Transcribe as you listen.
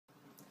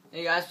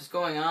Hey guys, what's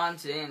going on?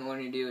 Today I'm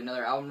going to do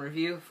another album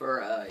review for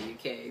a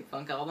UK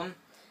punk album.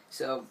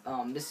 So,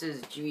 this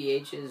is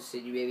GBH's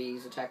City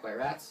Babies Attacked by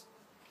Rats.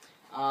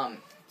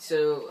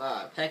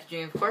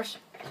 Packaging, of course.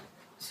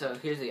 So,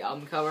 here's the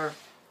album cover.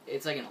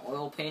 It's like an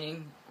oil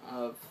painting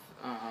of,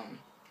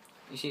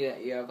 you see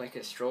that you have like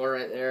a stroller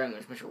right there and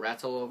there's a bunch of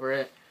rats all over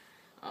it,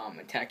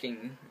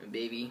 attacking a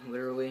baby,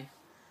 literally.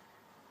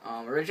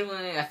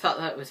 Originally, I thought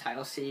that was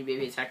title City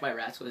Baby Attacked by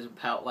Rats was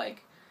about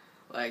like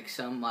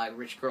some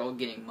rich girl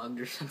getting mugged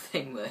or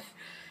something, but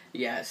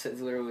yeah, so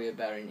it's literally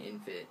about an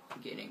infant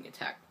getting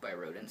attacked by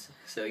rodents.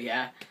 So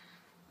yeah,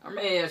 or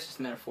maybe it's just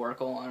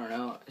metaphorical. I don't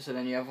know. So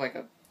then you have like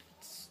a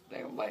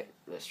light,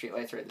 the street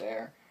lights right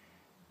there,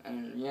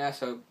 and yeah,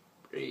 so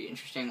pretty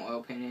interesting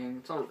oil painting.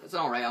 It's an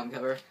alright album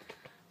cover.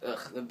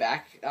 The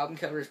back album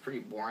cover is pretty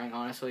boring,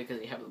 honestly,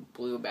 because you have a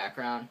blue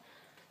background,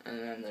 and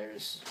then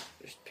there's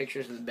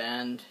pictures of the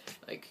band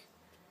like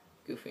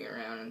goofing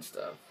around and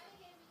stuff.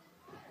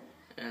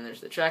 And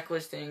there's the track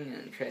listing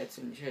and credits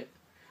and shit.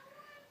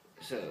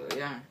 So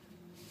yeah,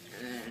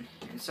 and then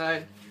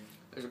inside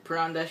there's a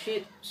print-on dust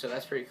sheet, so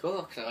that's pretty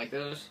cool because I like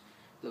those.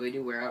 They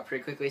do wear out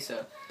pretty quickly.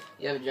 So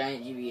you have a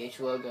giant GBH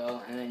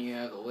logo, and then you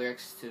have the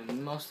lyrics to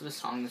most of the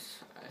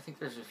songs. I think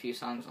there's a few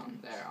songs on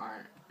that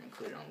aren't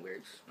included on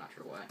lyrics. Not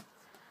sure why.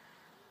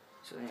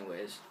 So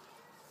anyways,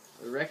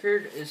 the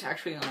record is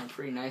actually on a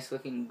pretty nice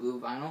looking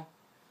blue vinyl.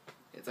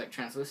 It's like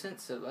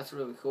translucent, so that's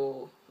really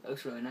cool. It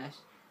looks really nice.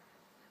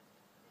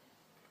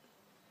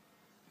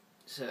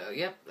 So,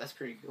 yep, that's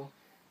pretty cool.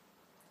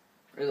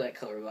 Really like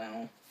color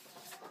vinyl.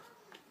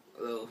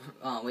 Although,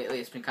 lately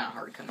it's been kind of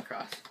hard to come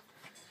across.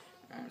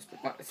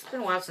 It's been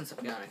a while since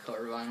I've gotten a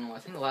color vinyl. I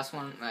think the last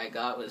one I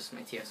got was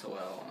my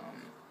TSOL,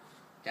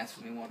 Dance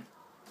With Me one.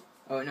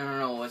 Oh,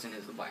 no, it wasn't. It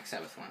was the Black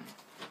Sabbath one.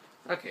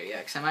 Okay, yeah,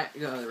 because I might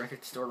go to the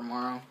record store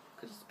tomorrow,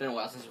 because it's been a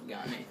while since we've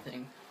gotten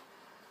anything.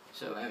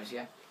 So, anyways,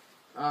 yeah.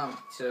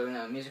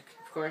 Music,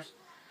 of course.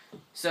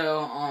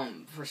 So,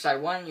 for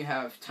side one, you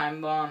have Time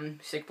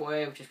Bomb, Sick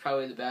Boy, which is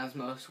probably the band's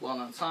most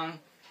well-known song.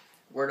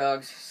 War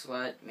Dogs,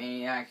 Slut,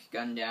 Maniac,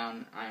 Gun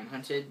Down, I'm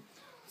Hunted.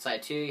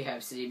 Side two, you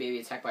have City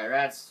Baby Attacked by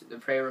Rats, The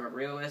Prey of a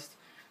Realist,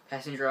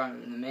 Passenger on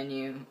the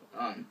Menu,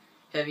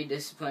 Heavy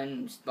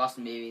Discipline,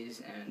 Boston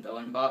Babies, and Bell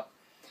and Bop.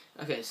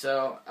 Okay,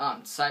 so,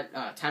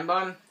 Time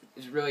Bomb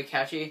is really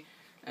catchy.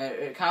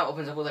 It kind of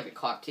opens up with like a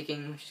clock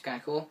ticking, which is kind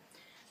of cool.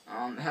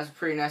 It has a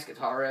pretty nice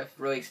guitar riff,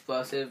 really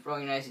explosive,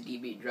 really nice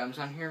deep beat drums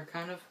on here,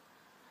 kind of.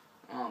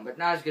 But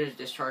not as good as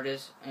Discharge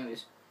is.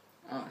 Anyways,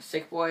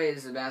 Sick Boy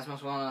is the band's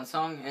most well-known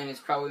song, and it's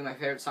probably my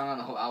favorite song on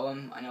the whole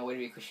album. I know, way to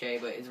be cliche,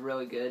 but it's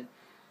really good,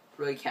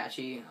 really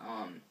catchy.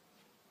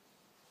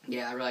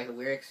 Yeah, I really like the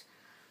lyrics.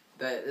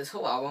 But this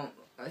whole album,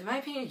 in my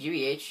opinion,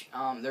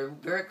 GBH, their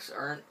lyrics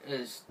aren't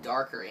as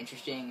dark or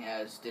interesting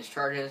as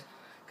Discharge is,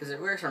 because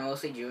their lyrics are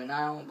mostly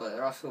juvenile, but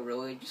they're also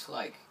really just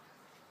like,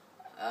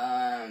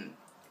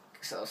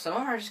 so some of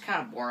them are just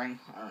kind of boring.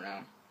 I don't know.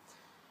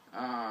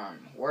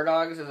 War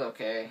Dogs is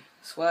okay.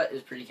 Sweat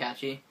is pretty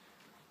catchy.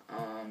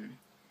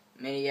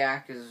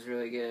 Maniac is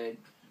really good.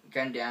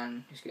 Gun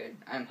Down is good.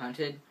 I'm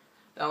Hunted.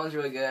 That one's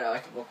really good. I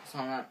like the vocals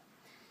on that.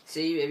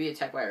 City Baby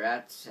Attacked by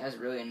Rats has a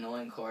really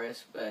annoying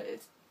chorus, but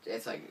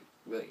it's like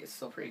really, it's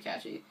still pretty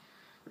catchy.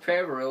 The Prey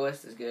of a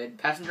Realist is good.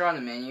 Passenger on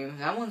the Menu,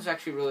 that one's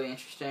actually really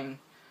interesting.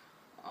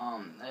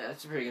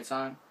 That's a pretty good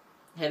song.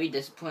 Heavy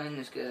Discipline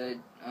is good.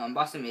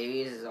 Boston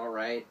Babies is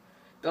alright.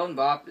 Bell and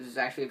Bop is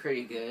actually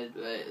pretty good,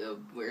 but the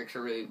lyrics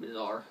are really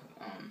bizarre.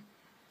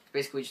 It's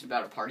basically just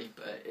about a party,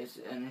 but it's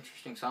an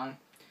interesting song.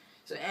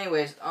 So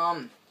anyways,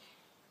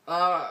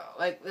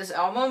 like this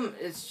album,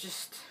 it's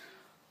just,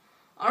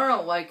 I don't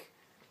know, like,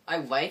 I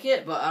like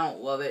it, but I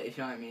don't love it, if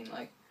you know what I mean.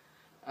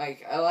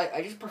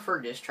 I just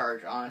prefer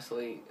Discharge,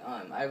 honestly.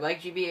 I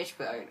like GBH,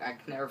 but I can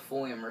never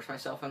fully immerse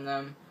myself in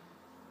them.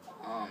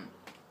 I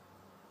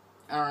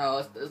don't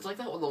know, it's like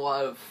that with a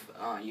lot of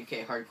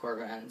UK hardcore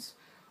bands.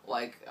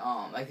 Like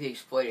The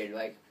Exploited,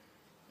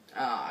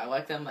 I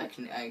like them, I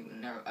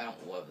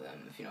don't love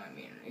them, if you know what I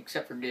mean,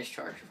 except for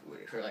Discharge,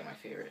 which are like my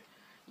favorite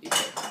UK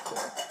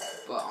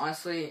hardcore. But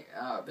honestly,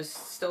 this is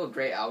still a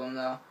great album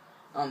though.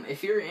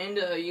 If you're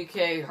into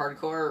UK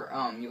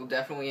hardcore, you'll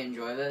definitely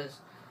enjoy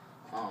this.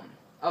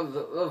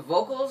 The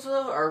vocals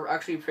though are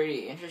actually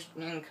pretty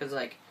interesting, because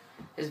like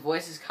his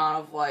voice is kind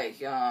of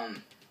like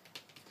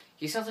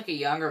he sounds like a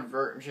younger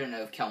version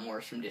of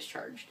Kelmore from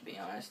Discharge, to be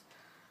honest.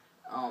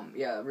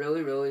 Yeah,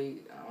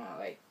 really,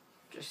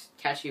 just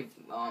catchy,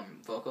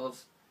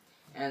 vocals.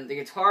 And the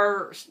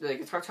guitar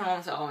tone on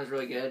this album is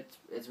really good.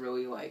 It's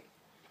really,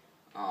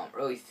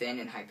 really thin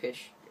and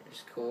high-pitched.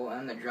 It's cool.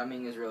 And the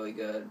drumming is really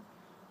good.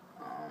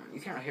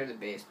 You can't really hear the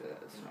bass, but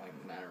that doesn't really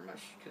matter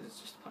much, because it's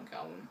just a punk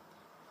album.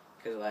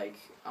 Because, I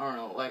don't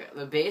know,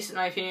 the bass, in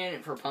my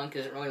opinion, for punk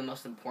isn't really the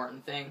most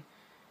important thing.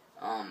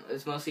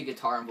 It's mostly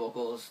guitar and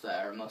vocals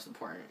that are most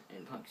important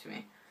in punk to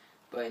me.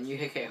 But in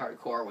UK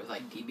hardcore with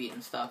D-beat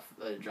and stuff,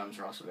 the drums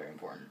are also very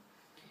important.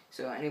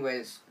 So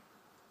anyways,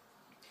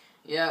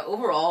 yeah,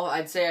 overall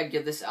I'd say I'd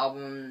give this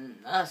album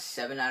a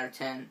 7 out of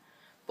 10.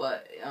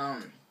 But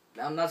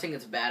I'm not saying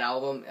it's a bad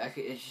album. I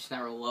just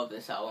never loved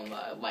this album,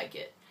 but I like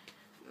it.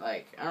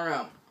 Like, I don't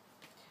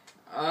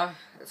know.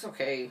 It's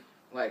okay.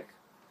 Like,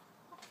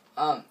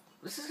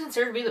 this is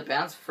considered to be the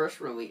band's first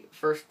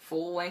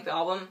full length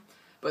album,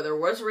 but there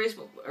was a release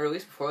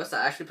before this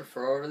that I actually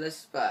prefer over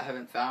this, but I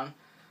haven't found.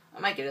 I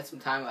might get it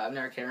sometime, but I've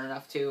never cared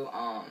enough to.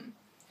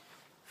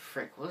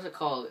 What is it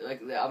called?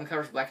 Like, the album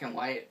cover's black and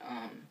white.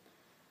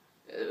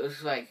 It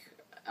was like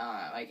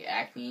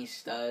acne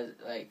studs,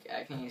 like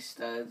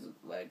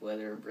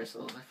leather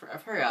bristles. I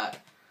forgot.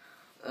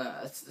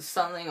 It's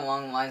something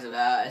along the lines of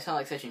that. I sound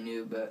like such a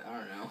noob, but I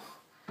don't know.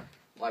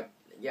 Like,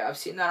 yeah, I've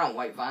seen that on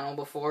white vinyl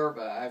before,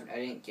 but I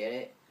didn't get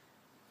it.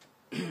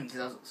 Because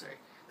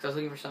I was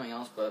looking for something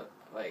else, but,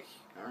 like,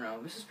 I don't know.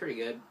 This is pretty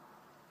good.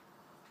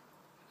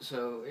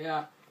 So,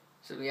 yeah.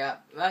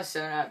 That's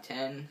 7 out of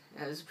 10.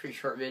 Yeah, this is a pretty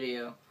short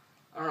video.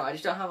 I don't know, I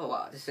just don't have a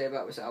lot to say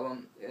about this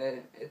album.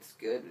 It's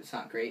good, but it's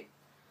not great.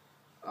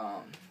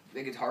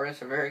 The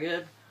guitarists are very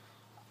good.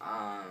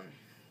 I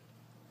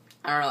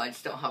don't know, I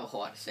just don't have a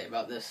whole lot to say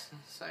about this.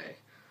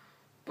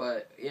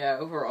 But, yeah,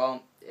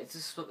 overall,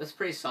 it's a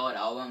pretty solid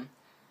album.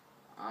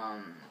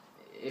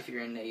 If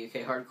you're into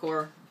UK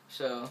hardcore.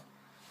 So,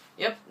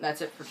 yep,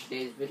 that's it for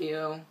today's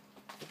video.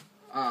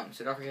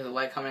 So don't forget to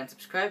like, comment, and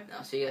subscribe, and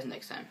I'll see you guys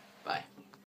next time. Bye.